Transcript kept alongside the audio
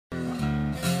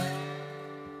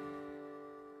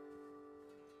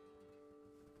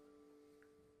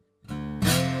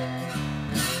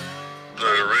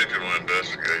original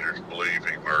investigators believe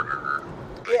he murdered her.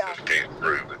 They just can't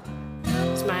prove it.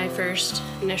 It's my first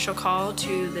initial call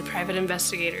to the private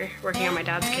investigator working on my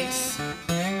dad's case.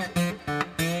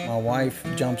 My wife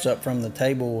jumps up from the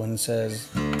table and says,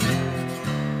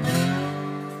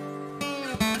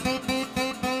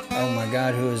 "Oh my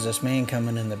God, who is this man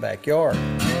coming in the backyard?"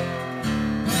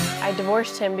 I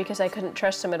divorced him because I couldn't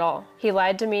trust him at all. He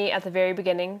lied to me at the very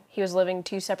beginning. He was living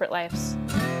 2 separate lives.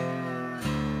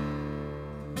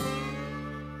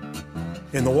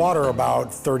 In the water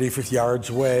about 30, 50 yards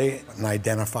away, and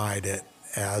identified it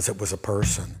as it was a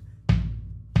person.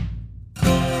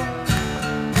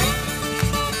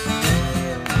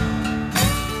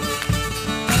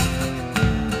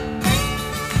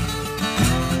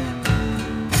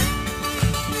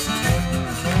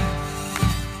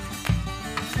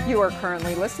 You are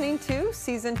currently listening to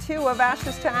Season 2 of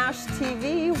Ashes to Ash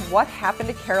TV, What Happened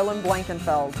to Carolyn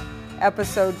Blankenfeld,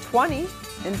 Episode 20,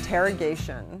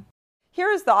 Interrogation.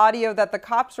 Here is the audio that the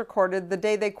cops recorded the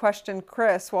day they questioned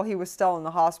Chris while he was still in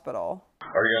the hospital.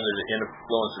 Are you under the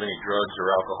influence of any drugs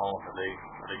or alcohol? Are they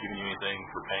giving you anything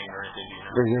for pain or anything? Do you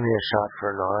know? They gave me a shot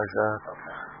for nausea. Okay.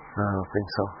 I don't think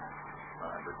so.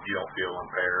 But you don't feel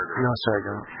impaired? Or no, sir, I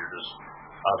don't. You're just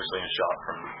obviously in shock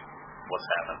from what's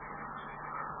happened.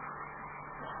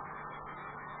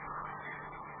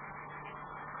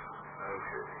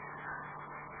 Okay.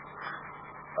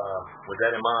 With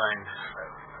that in mind,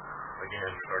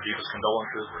 again, our deepest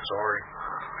condolences. We're sorry.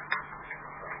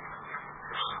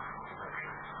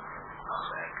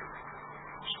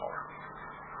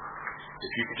 If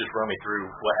you could just run me through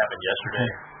what happened yesterday.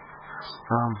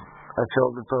 I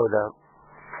filled the boat up,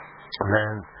 and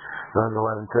then around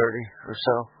 11:30 or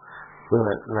so, we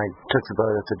went and I took the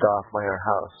boat at the dock by our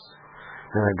house,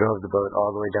 and I drove the boat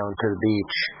all the way down to the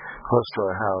beach, close to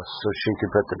our house, so she could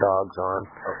put the dogs on,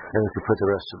 and we could put the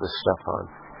rest of the stuff on.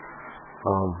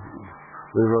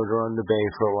 We rode around the bay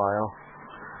for a while,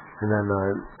 and then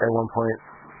at one point,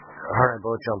 her and I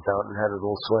both jumped out and had a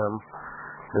little swim.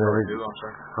 And then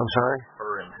I'm sorry?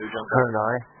 Her and who jumped out? Her and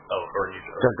I. Oh, her and you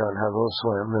jumped out and had a little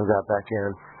swim, then we got back in,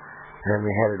 and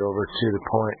we headed over to the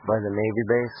point by the Navy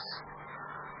base.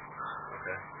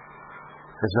 Okay.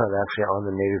 It's not actually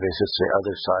on the Navy base, it's the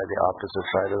other side, the opposite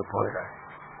side of the point. Okay.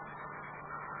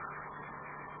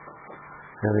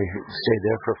 And we stayed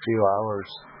there for a few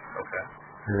hours. Okay.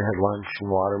 And we had lunch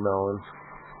and watermelons.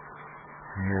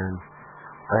 And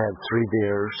I had 3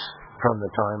 beers from the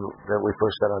time that we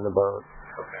first got on the boat.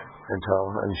 Okay.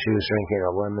 And she was drinking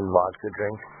a lemon vodka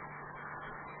drink.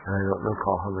 And I don't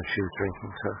recall how much she was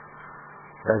drinking, so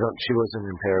she wasn't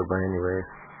impaired by any way.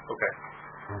 Okay.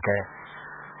 Okay.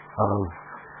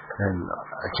 And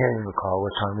I can't even recall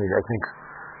what time I think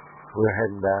we were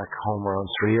heading back home around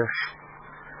 3-ish,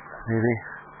 maybe.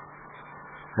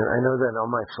 And I know that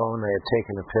on my phone I had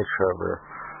taken a picture of her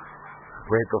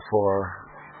right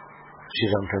before she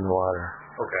jumped in the water.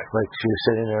 Okay. Like she was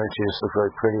sitting there and she just looked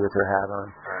really pretty with her hat on.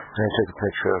 Right. And I took a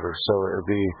picture of her. So it would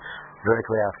be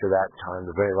directly after that time,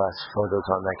 the very last photos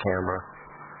on that camera.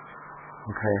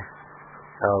 Okay.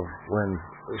 Of when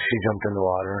she jumped in the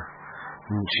water.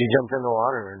 And she jumped in the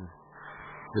water and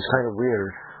it was kind of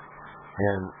weird.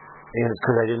 And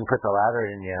because I didn't put the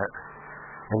ladder in yet.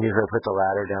 And usually I put the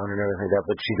ladder down and everything like that.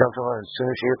 But she jumped in the water. As soon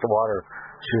as she hit the water,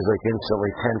 she was like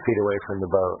instantly 10 feet away from the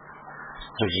boat.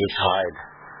 So she just hid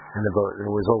in the boat. And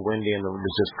it was all windy and it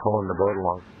was just pulling the boat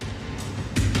along.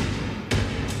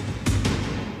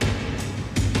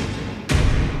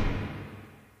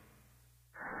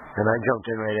 And I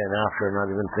jumped in right in after, not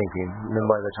even thinking. And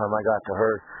then by the time I got to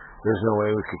her, there's no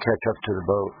way we could catch up to the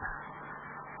boat.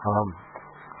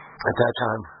 At that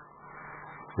time,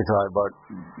 we thought about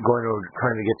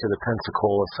trying to get to the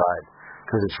Pensacola side,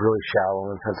 because it's really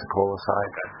shallow in Pensacola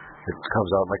side. It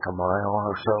comes out like a mile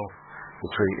or so.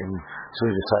 And so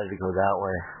we decided to go that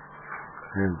way.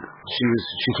 And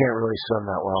she can't really swim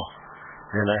that well.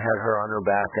 And I had her on her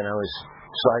back, and I was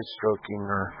side-stroking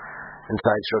her, and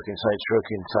side-stroking,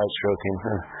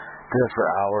 did it for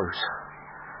hours.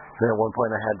 Then at one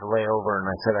point I had to lay over, and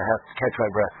I said I have to catch my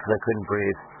breath because I couldn't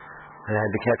breathe. And I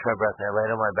had to catch my breath, and I laid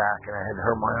on my back, and I had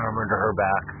my arm under her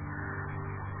back.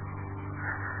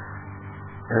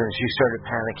 And then she started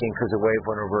panicking because a wave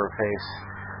went over her face,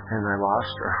 and I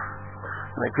lost her.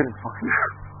 And I couldn't find her.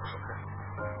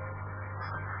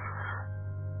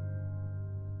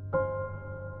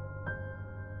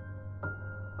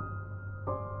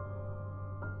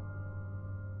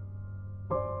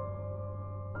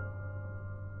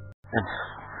 And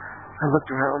I looked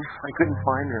around, I couldn't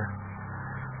find her.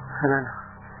 And then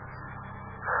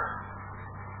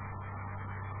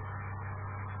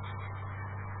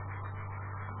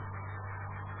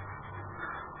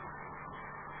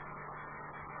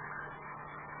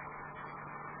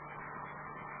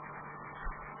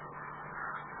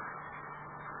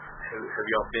Have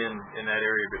y'all been in that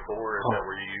area before? Is that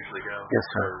where you usually go? Yes,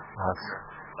 sir.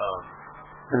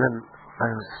 And then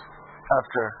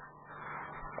after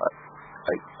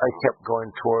I kept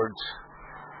going towards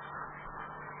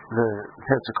the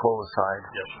Pensacola side.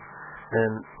 Yes, sir.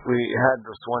 And we had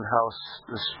this one house,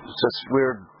 this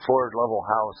weird floor-level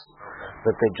house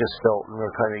that they just built, and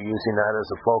we're kind of using that as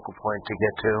a focal point to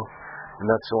get to. And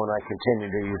that's the one I continue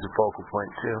to use a focal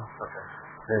point to. Okay.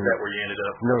 And is that where you ended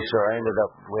up? No, sir. I ended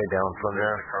up way down from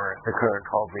there. The current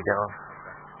hauled me down.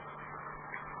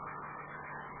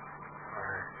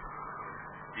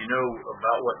 Do you know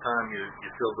about what time you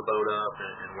filled the boat up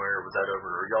and where was that over?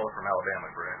 Or y'all are from Alabama,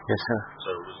 correct? Yes, sir. So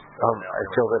it was I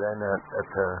filled it in at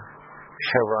the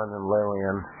Chevron in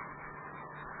Lillian.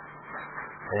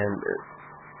 And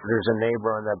there's a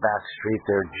neighbor on that back street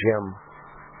there, Jim,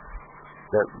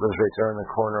 that was right there in the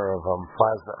corner of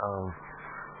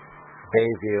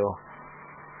Bayview.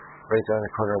 Right there in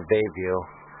the corner of Bayview.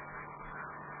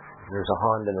 There's a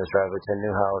Honda in his driveway. It's a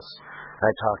new house. I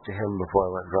talked to him before I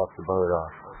went and dropped the boat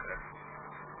off. Okay.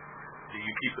 Do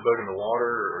you keep the boat in the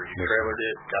water, or you trailered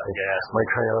it, got the gas? My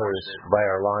trailer is by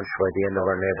our launch by the end of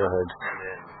our neighborhood. And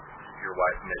then your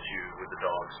wife met you with the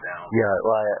dogs down? Yeah,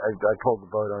 well, I pulled the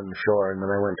boat on the shore, and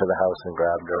then I went to the house and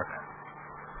grabbed her.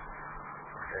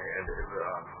 Okay, and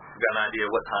you got an idea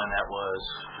what time that was?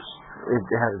 It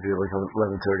had to be like 11:30,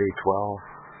 12.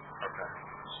 Okay.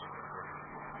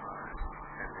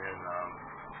 And then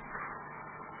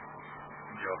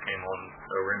y'all came on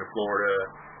over into Florida,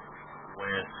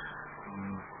 went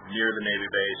near the Navy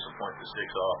base, some point to 6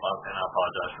 off. And I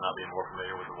apologize for not being more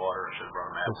familiar with the water. I should have brought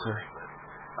a map with me,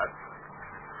 but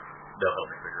they'll help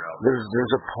me figure out. There's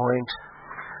a point,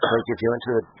 like if you went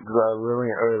to the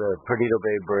Lillian or the Perdido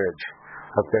Bay Bridge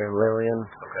up there in Lillian.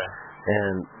 Okay.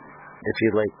 And if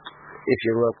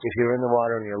you're in the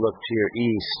water and you look to your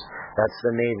east, that's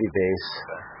the Navy base,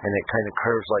 and it kind of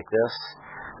curves like this.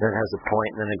 Then it has a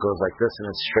point, and then it goes like this, and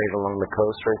it's straight along the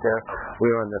coast right there. Okay. We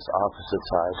were on this opposite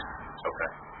side. Okay.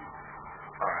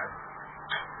 All right.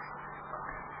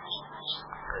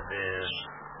 And then,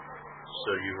 so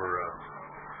you were,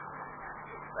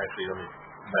 actually, let me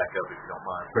back up if you don't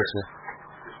mind. Sure.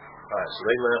 All right, so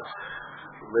they left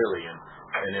Lillian,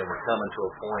 and then we're coming to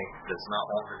a point that's not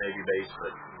on the Navy base,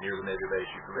 but near the Navy base.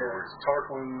 You familiar with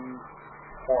Tarquin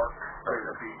Park, right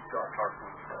up east, Tarquin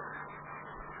Park.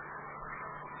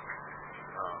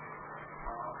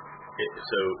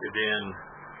 So then,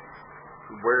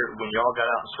 when y'all got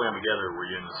out and swam together, were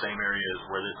you in the same area as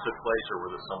where this took place, or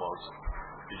were there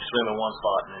did you swim in one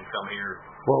spot and then come here?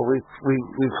 Well, we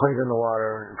played in the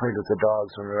water and played with the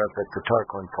dogs when we were up at the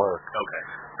Tarquin Park. Okay.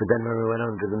 But then when we went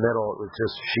into the middle, it was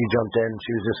just, she jumped in,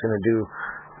 she was just going to do,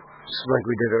 like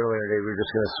we did earlier today, we were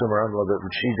just going to swim around a little bit, and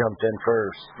she jumped in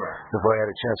first before I had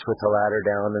a chance to put the ladder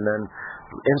down, and then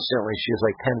instantly she was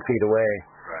like 10 feet away.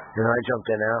 And I jumped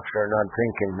in after, not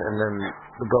thinking, and then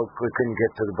we couldn't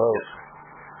get to the boat.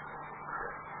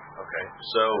 Okay,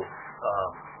 so,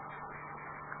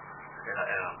 and I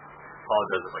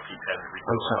apologize if I keep having to read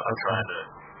those. I'm trying to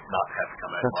not have to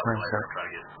come back later. I'm trying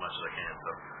to get as much as I can.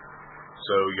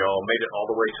 So y'all made it all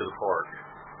the way to the park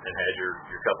and had your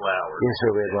couple hours. Yes, sir,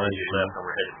 we had lunch. You left and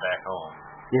we're headed back home.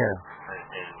 Yeah.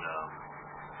 And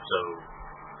so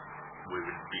we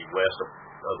would be west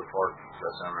of the park. Does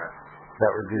that sound right?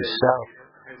 That would be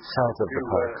south of the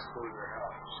park.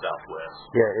 Southwest.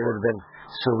 Yeah, it would have been,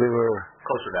 so we were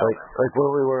closer down like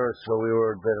where we were, so we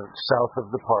were south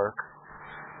of the park,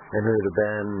 and it would have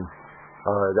been,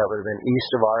 that would have been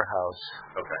east of our house.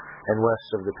 Okay. And west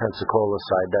of the Pensacola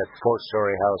side, that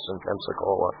 4-story house in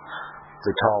Pensacola,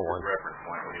 the tall one. Reference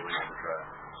point when you leave the track.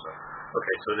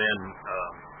 Okay, so then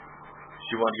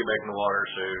she wanted to get back in the water,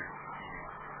 so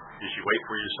did she wait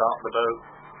for you to stop the boat?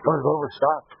 Oh, the boat was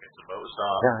stopped. Okay, so the boat was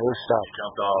stopped. Yeah, it was stopped. She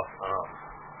jumped off.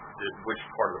 Which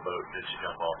part of the boat did she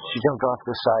jump off of? She jumped off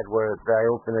the side where I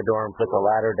opened the door and put the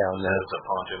ladder down there. It's a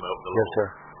pontoon boat. Yes, sir.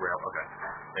 Rail. Okay.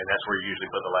 And that's where you usually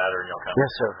put the ladder and y'all come.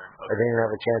 Yes, sir. Okay. I didn't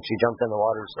have a chance. She jumped in the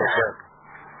water so quick.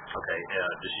 Okay.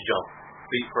 Did she jump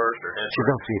feet first or head first? She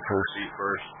jumped feet first. Feet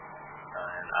first.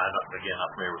 And I'm, again, not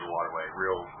familiar with the waterway.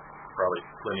 Probably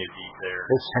plenty of deep there.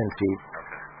 It's 10 feet.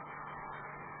 Okay.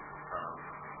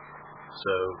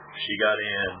 So she got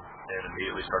in and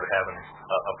immediately started having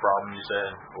a problem, you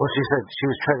said? Well, she said she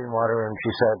was treading water, and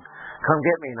she said, "Come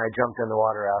get me," and I jumped in the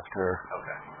water after her.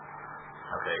 Okay.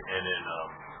 Okay, and then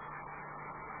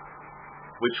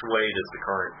which way does the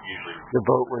current usually? The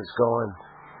boat was going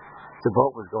south. The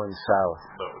boat was going south.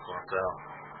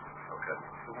 Okay.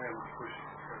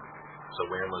 So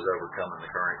wind was overcoming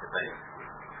the current, you think?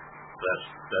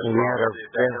 That's We had our, if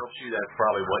that helps you, that's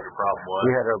probably what your problem was.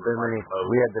 we had our bimini,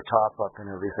 we had the top up and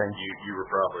everything. You were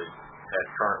probably had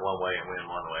current one way and wind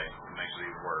one way. It makes it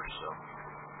even worse. So,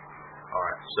 all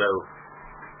right. So,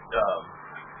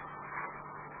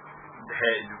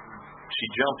 she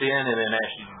jumped in and then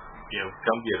asked you,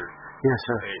 come get her. Yes,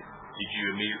 sir. Did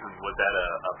you immediately, was that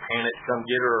a panic come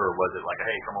get her, or was it like,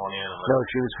 hey, come on in? No,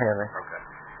 she was panicked. Okay.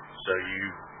 So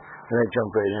you... And I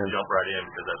jumped right in. Jump right in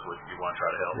because that's what you want to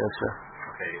try to help. Yes, sir.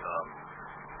 Okay.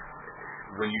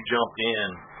 When you jumped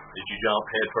in, did you jump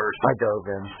head first? I dove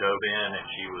in. You dove in, and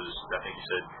she was, I think you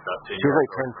said, about 10 She was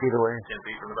like 10 feet away. 10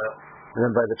 feet from the boat? And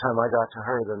then by the time I got to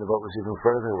her, then the boat was even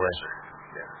further away. Yes, sir.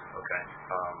 Yeah. Okay.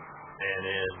 And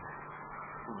then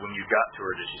when you got to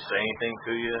her, did she say anything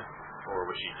to you,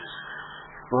 or was she just...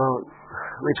 Well,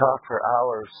 we talked for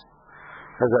hours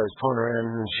as I was pulling her in,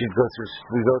 and we go through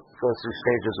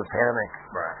stages of panic.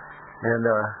 Right. And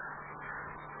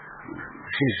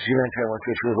she mentioned one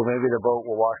thing. She goes, well, maybe the boat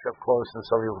will wash up close and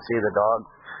somebody will see the dog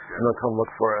and they'll come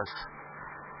look for us.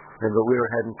 But we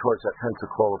were heading towards that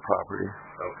Pensacola property.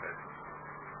 Okay.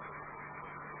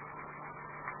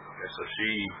 So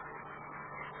you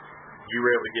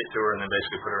were able to get to her and then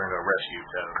basically put her in a rescue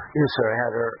tow. Yes, sir.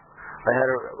 I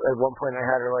had her, at one point I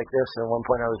had her like this, and at one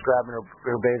point I was grabbing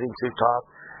her bathing suit top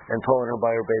and pulling her by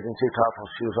her bathing suit top while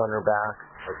she was on her back.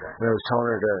 Okay. And I was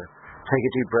telling her to take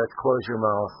a deep breath, close your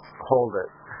mouth, hold it.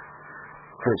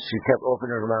 Because she kept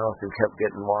opening her mouth and kept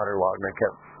getting waterlogged, and I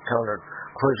kept telling her,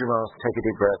 close your mouth, take a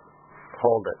deep breath,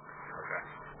 hold it. Okay.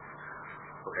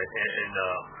 Okay. And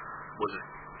was it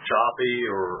choppy,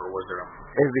 or was there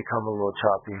It had become a little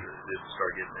choppy. Did it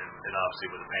start getting in, and obviously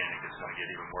with the panic, it's going to get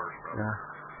even worse, probably. Yeah.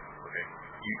 Okay.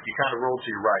 You kind of rolled to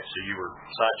your right, so you were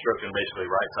side stroking basically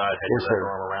right side, had yes, your left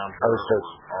arm around her. I was just,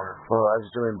 well, I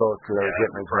was doing both because I was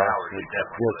getting exhausted.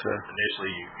 Yes, sir.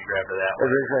 Initially, you grabbed her that way.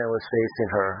 Originally, I was facing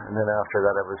her, and then after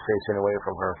that, I was facing away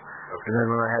from her. Okay. And then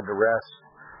when I had to rest,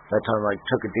 that time I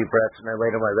took a deep breath, and I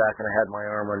laid on my back, and I had my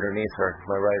arm underneath her,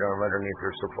 my right arm underneath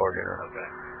her, supporting her. Okay.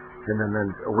 And then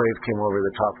a wave came over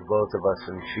the top of both of us,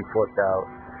 and she flipped out.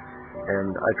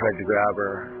 And I tried to grab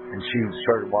her, and she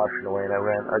started washing away, and I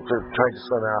tried to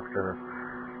swim after her,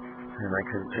 and I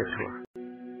couldn't get to her.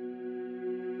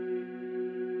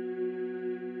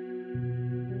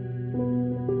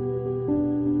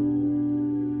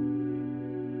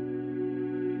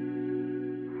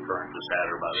 Just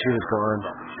had her by the She was gone.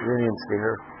 We didn't even see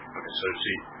her. Okay, so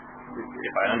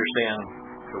if I understand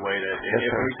the way that, yes,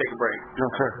 if we take a break. No,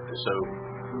 sir. So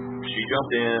she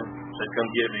jumped in, said,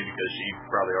 come get me, because she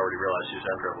probably already realized she was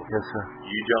having trouble. Yes, sir.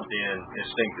 You jumped in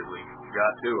instinctively,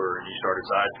 got to her, and you started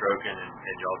side stroking,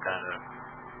 and y'all kind of,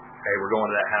 hey, we're going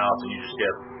to that house, and you just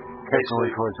kept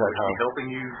going towards that house. Was she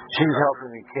helping you? She was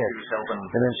helping me kick. She was helping.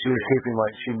 And then she was keeping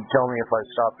she'd tell me if I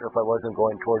stopped or if I wasn't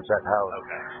going towards that house.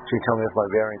 Okay. She'd tell me if my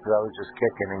bearing, because I was just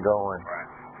kicking and going. Right.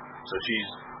 So she's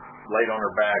laid on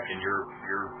her back, and you're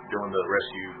doing the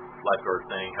rescue lifeguard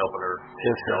thing, helping her.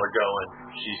 Yes, sir. Y'all are going.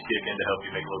 She's kicking to help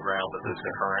you make a little ground, but the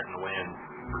current and the wind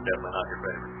were definitely not your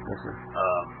favorite. Yes, sir.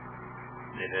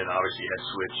 And then obviously you had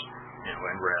switched, and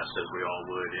rest as we all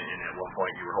would. And at one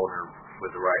point you were holding her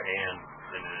with the right hand.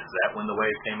 And then is that when the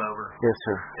wave came over? Yes,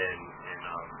 sir. And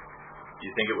do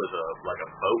you think it was like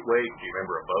a boat wave? Do you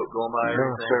remember a boat going by?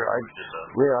 No, sir. I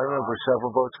remember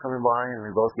several boats coming by, and we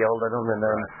both yelled at them. And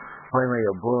then finally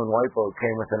a blue and white boat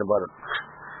came within about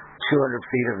 200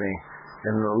 feet of me,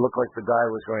 and it looked like the guy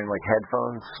was wearing like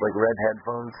headphones, like red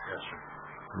headphones. Yes, sir.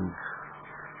 And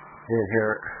you didn't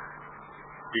hear it.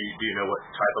 Do you know what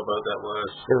type of boat that was?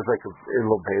 It was like a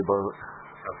little bay boat.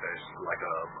 Okay, so like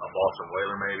a Boston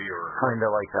whaler maybe, or kind of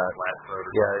like that. Flatboat.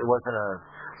 Yeah, it wasn't a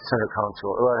center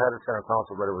console. Well, it had a center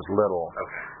console, but it was little.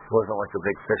 Okay. It wasn't like a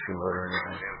big fishing boat or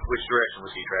anything. And which direction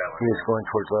was he traveling? He was going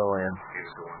towards Lillian. He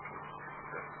was going towards.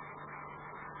 Okay.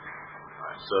 All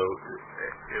right, so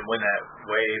when that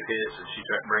wave hits and she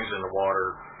brings in the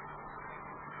water,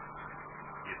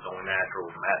 it's only natural,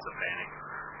 massive panic.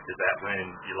 Is that when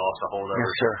you lost a hold of her?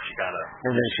 Yes, sir. She kind of.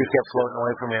 And then she kept floating away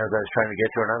from me as I was trying to get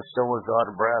to her, and I still was out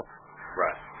of breath.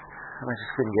 Right. And I just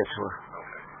couldn't get to her.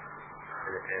 Okay.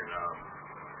 And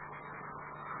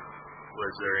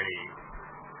was there any?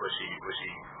 Was she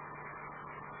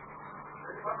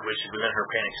within her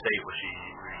panic state? Was she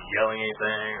yelling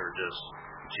anything, or just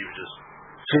she was just?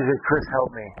 She said, "Chris,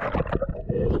 help me."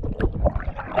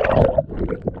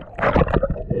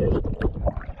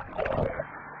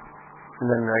 And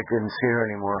then I didn't see her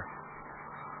anymore.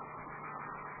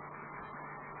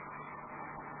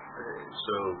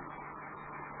 So,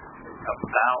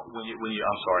 about when you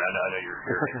I'm sorry, I know you're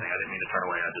anything. I didn't mean to turn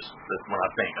away. When I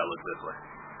think, I look this way.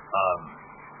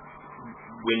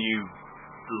 when you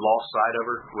lost sight of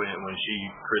her, when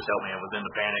Chris helped me and was in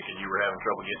the panic and you were having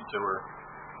trouble getting to her,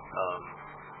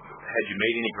 had you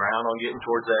made any ground on getting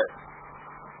towards that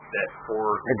poor?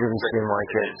 It didn't seem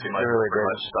like it. It seemed like really you were pretty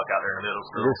did. much stuck out there in the middle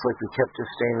still. Just like we kept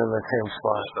just staying in the same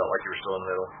spot. Just felt like you were still in the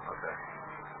middle. Okay.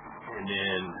 And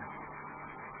then,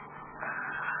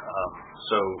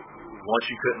 so once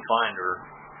you couldn't find her,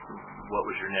 what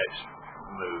was your next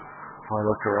move? Well, I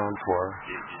looked around for her.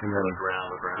 You looked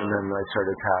around. And then I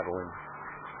started paddling.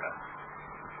 Okay.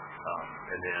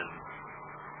 And then,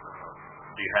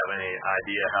 do you have any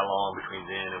idea how long between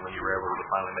then and when you were able to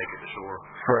finally make it to shore?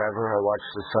 Forever. I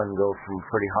watched the sun go from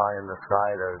pretty high in the sky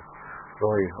to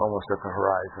really almost at the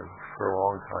horizon for a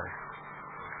long time.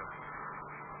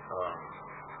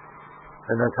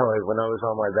 And that's how when I was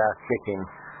on my back kicking,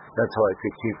 that's how I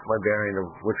could keep my bearing of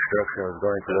which direction I was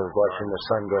going, because I was watching the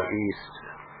sun go east.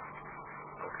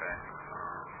 Okay.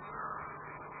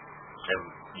 And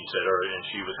you said earlier, and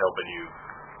she was helping you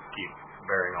keep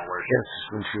bearing on where she was? Yes,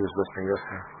 when she was with me, yes,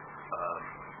 sir.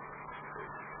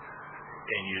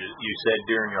 And you said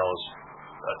during y'all's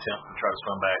attempt to try to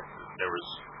swim back, there was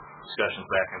discussions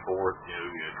back and forth. You know,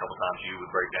 a couple times you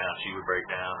would break down, she would break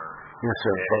down, or yes,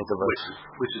 sir, both of us.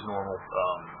 Which is normal.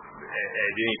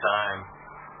 At any time,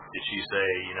 did she say,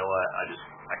 you know what,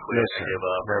 I quit, no, I give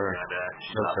up, or never. anything like that?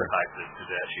 She's No, not sir. the type to do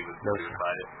that. She would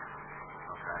fight it.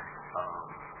 Okay.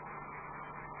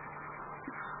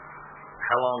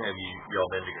 How long have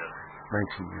y'all been together?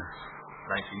 19 years.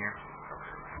 19 years?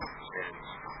 Okay. And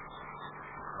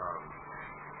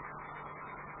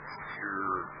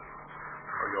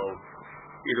are y'all,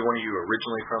 either one of you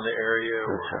originally from the area,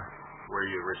 or Yes, sir. where are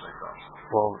you originally from?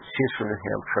 Well, she's from New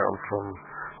Hampshire. I'm from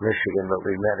Michigan, but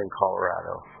we met in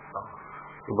Colorado. Oh.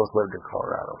 We both lived in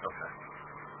Colorado. Okay.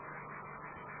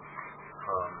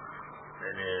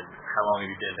 And then, how long have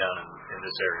you been down in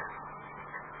this area?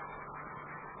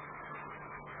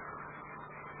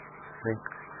 I think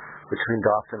between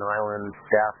Dauphin Island,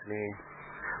 Daphne.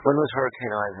 When was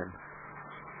Hurricane Ivan?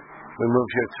 We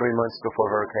moved here 3 months before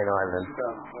Hurricane Ivan.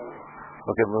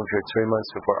 Okay, we moved here 3 months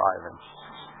before Ivan.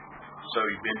 So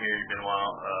you've been here, you've been a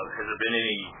while. Has there been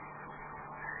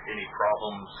any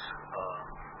problems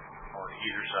on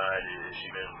either side? Has she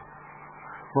been?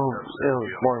 Well, it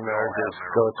was more marriages,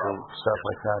 go through stuff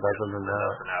like that. Other than that,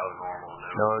 nothing out of normal.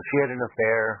 no, she had an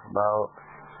affair about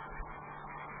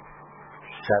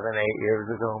 7, 8 years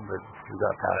ago, but we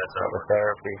got past that with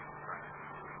therapy.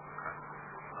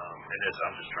 And this,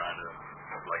 I'm just trying to,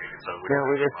 like, so Yeah,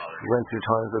 we just went through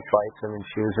times of fights. I mean,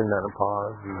 she was in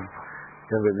menopause, and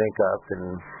then we'd make up, and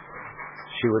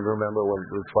she would remember what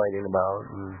we was fighting about.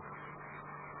 And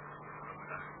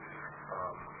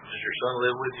does your son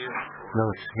live with you? no,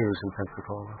 he was in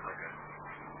Pensacola. Okay.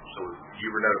 So you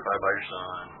were notified by your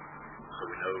son, so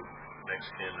we know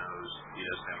Mexican knows, he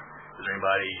doesn't have. Is there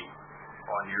anybody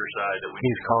on your side that we need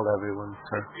He's to know? called everyone,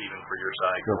 sir. Even for your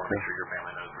side, you want to make sure your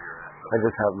family knows where you're at. I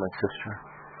just have my sister.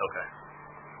 Okay.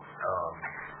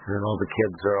 And then all the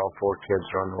kids, all 4 kids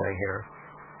are on the way here.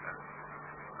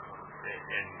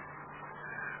 And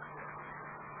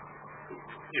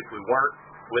if we weren't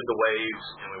with the waves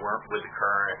and we weren't with the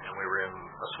current and we were in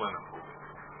a swimming pool,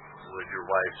 would your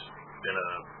wife been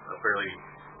a fairly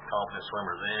confident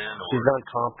swimmer then? Or She's not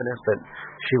confident, but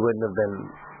she wouldn't have been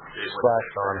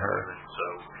splashed on her. So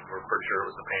we're pretty sure it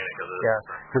was the panic of the. Yeah,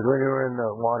 because when we were in the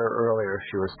water earlier,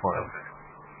 she was fine. Okay.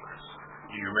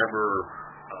 Do you remember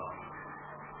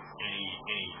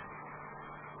any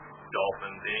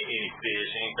dolphins, any fish,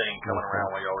 anything coming around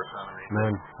while y'all were swimming?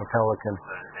 None. A pelican.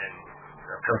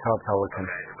 I saw a pelican.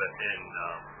 Okay, but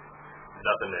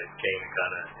nothing that came and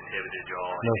kind of inhibited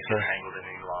y'all. No, sir. Tangled in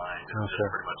any lines. It No, was sir. just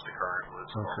pretty much the current was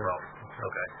No, no sir. problem.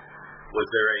 Okay. Was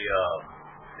there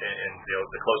and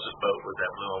the closest boat was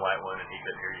that blue and white one, and he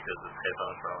couldn't hear you because of the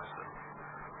headphones probably. So,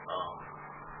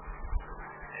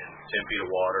 and 10 feet of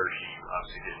water, she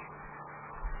obviously didn't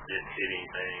hit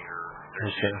anything, or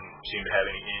she didn't seem to have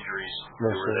any injuries No,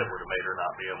 to her sir. that would have made her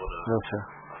not be able to. No, sir.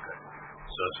 Okay.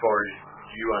 So as far as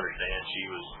you understand, she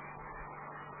was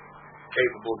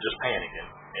capable of just panicking,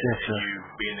 and, Yes, sir. and you,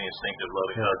 being the instinctive,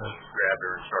 loving Yes, husband, grabbed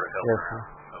her and started helping Yes, her sir.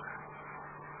 out. Okay.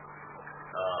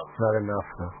 Not enough,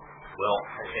 though. Well,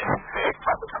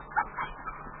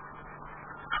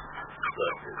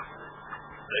 look,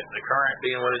 the current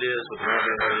being what it is, with the wind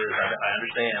being what it is, I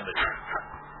understand, but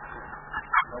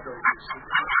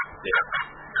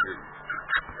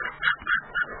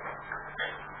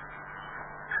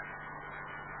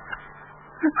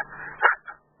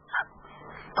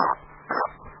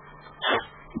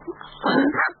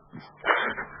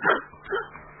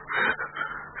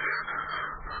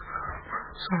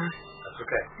Sorry. that's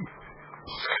okay.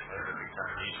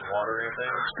 water or anything?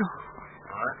 No.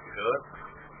 All right, good.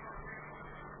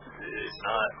 It's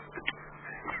not.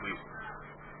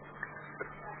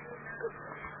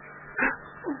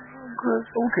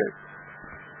 Okay.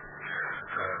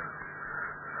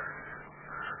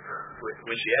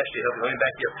 When she asked you to help, let me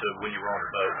back you up to when you were on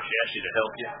the boat. When she asked you to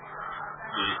help you,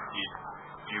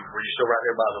 were you still right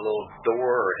there by the little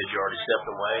door, or had you already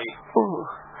stepped away? Oh,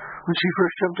 when she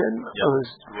first jumped in,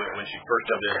 When she first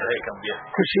jumped in, hey, come get me.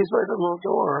 Because she's by the little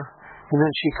door, and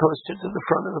then she coasted to the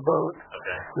front of the boat.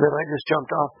 Okay. And then I just jumped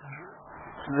off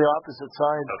to the opposite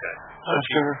side. Okay.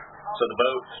 So the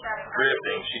boat's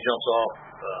drifting. She jumps off.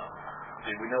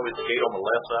 Did we know it's the gate on the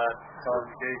left side? The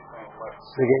gate on the left.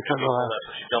 The gate's on the left.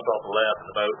 So she jumped off the left,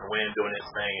 and the boat and the wind doing its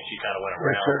thing, and she kind of went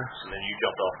around. Yes, sir. So then you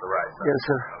jumped off the right side. Yes,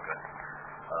 sir. Okay.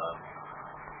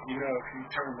 You know, if you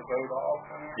turn the boat off.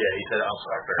 Yeah, he said, I'm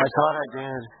sorry. I thought I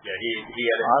did. Yeah, he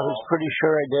had it I was off. pretty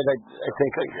sure I did. I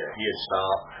think I did. He had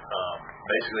stopped.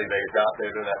 Basically, they got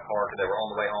there to that park, and they were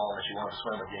on the way home, and she wanted to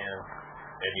swim again.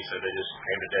 And he said they just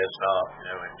came to dead stop, you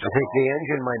know. And I think the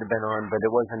engine might have been on, but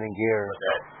it wasn't in gear.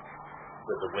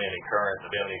 With the wind and current,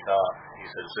 the building top, he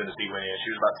said as soon as he went in,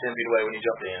 she was about 10 feet away when he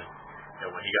jumped in. And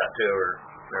when he got to her,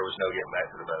 there was no getting back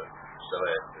to the boat. So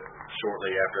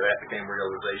shortly after that became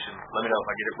realization. Let me know if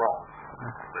I get it wrong.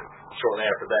 But shortly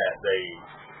after that, they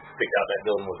picked out that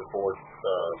building with the four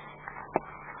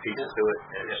pieces to it,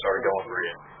 and it started going through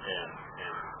it, and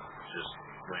just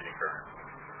wind and current.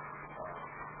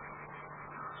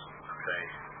 Okay,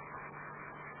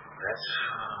 that's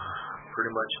pretty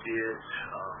much it.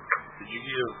 Did you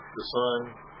give the son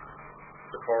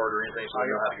the card or anything so he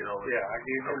knew how to get over it? Yeah, I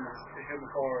gave him the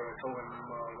card. I told him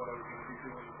what I was going to be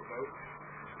doing with the boat.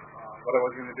 What I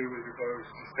was going to do with your boat is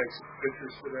just take some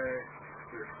pictures today.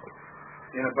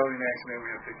 In a boating accident, we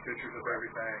have to take pictures of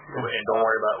everything. And don't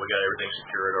worry about it. We got everything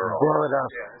secured at our office. Blow it up.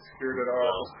 Yeah, it's secured at our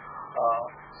office.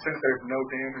 Since there's no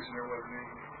damage and there wasn't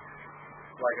any,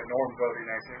 like a normal boating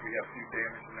accident, we have to do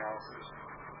damage analysis.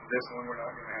 This one, we're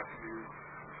not going to have to do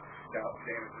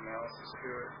damage analysis to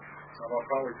it. So I'll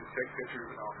probably just take pictures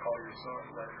and I'll call your son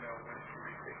and let him know when it can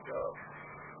be picked up.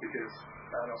 Because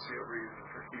I don't see a reason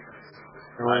for keeping it.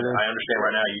 I understand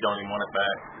right now you don't even want it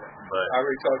back. But I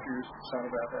already talked to your son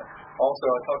about that. Also,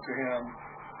 I talked to him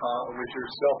with your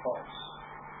cell phone.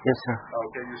 Yes, sir.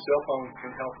 Okay, your cell phone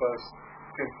can help us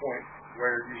pinpoint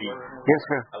where you were. Yes,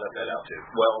 sir. I left that out too.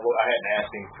 Well, I hadn't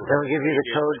asked him. They'll give you the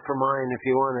code for mine if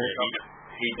you want it.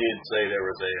 He did say there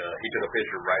was he took a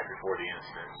picture right before the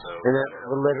incident. So And it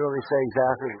will literally say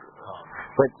exactly.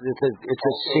 But it's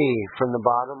a C from the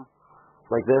bottom,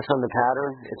 like this on the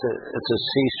pattern. It's a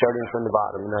C starting from the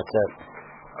bottom, and that's it.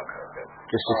 Okay.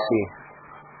 Just a C.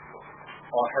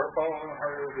 On her phone,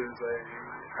 hers is a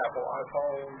Apple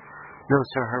iPhone. No,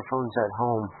 sir. Her phone's at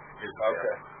home.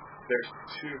 Okay. There's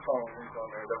two phones on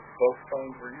there. Both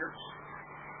phones were yours.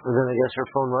 Well, then I guess her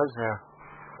phone was there.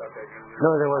 Okay. She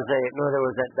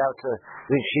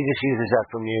just uses that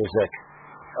for music.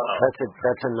 That's a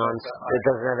it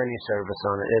doesn't have any service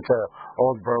on it. It's a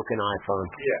old broken iPhone.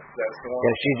 Yeah, that's the one.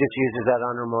 Yeah, she just uses that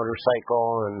on her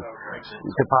motorcycle and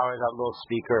to power that little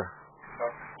speaker.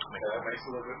 That makes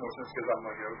a little bit more sense because I'm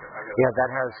like, okay, yeah, that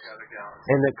has,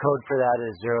 and the code for that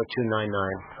is 0299.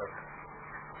 Okay.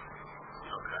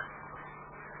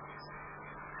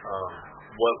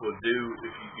 What we'll do if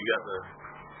you got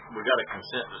we got a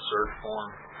consent to search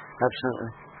form. Absolutely.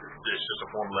 It's just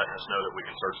a form letting us know that we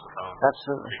can search the phone.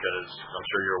 Absolutely. Because I'm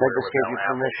sure you're aware just gave you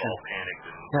how permission. Apple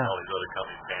panicked and all these other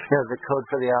companies panicked. Yeah, the code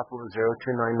for the Apple is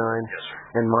 0299. Yes, sir.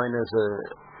 And mine is a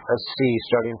C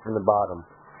starting from the bottom.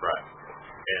 Right.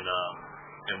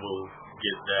 And we'll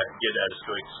get that as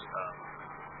quick.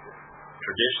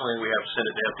 Traditionally, we have to send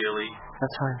it to FDLE.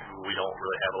 That's fine. We don't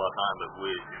really have a lot of time, but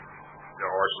there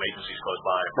are some agencies close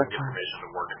by. If we get permission to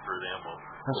work it through them,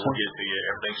 we'll get it to you.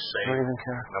 Everything's safe. Don't even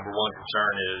care. Number one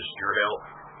concern is your health,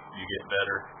 you get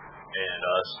better, and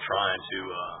us trying to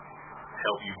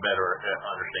help you better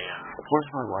understand. Where's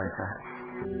my wife at?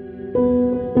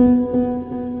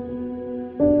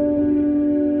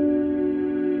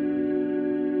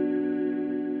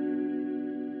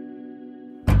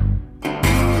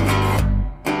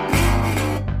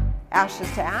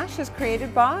 Ashes to Ash is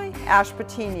created by Ash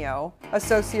Patino,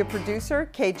 associate producer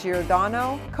Kate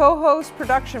Giordano, co-host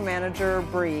production manager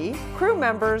Bree, crew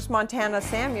members Montana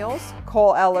Samuels,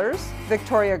 Cole Ellers,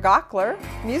 Victoria Gockler,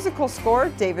 musical score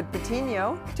David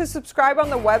Patino. To subscribe on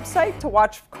the website to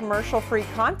watch commercial-free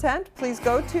content, please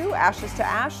go to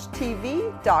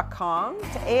ashestoashtv.com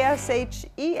to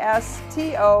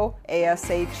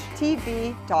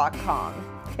ASHESTOASHTV.com.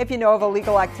 If you know of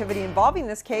illegal activity involving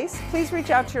this case, please reach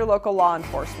out to your local law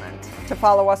enforcement. To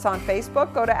follow us on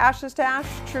Facebook, go to Ashes to Ash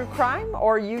True Crime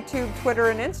or YouTube,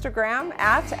 Twitter, and Instagram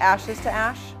at Ashes to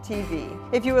Ash TV.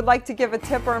 If you would like to give a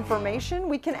tip or information,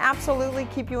 we can absolutely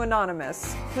keep you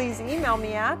anonymous. Please email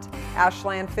me at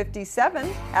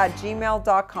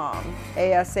ashland57@gmail.com.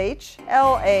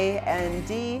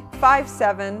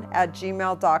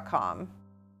 ASHLAND57@gmail.com.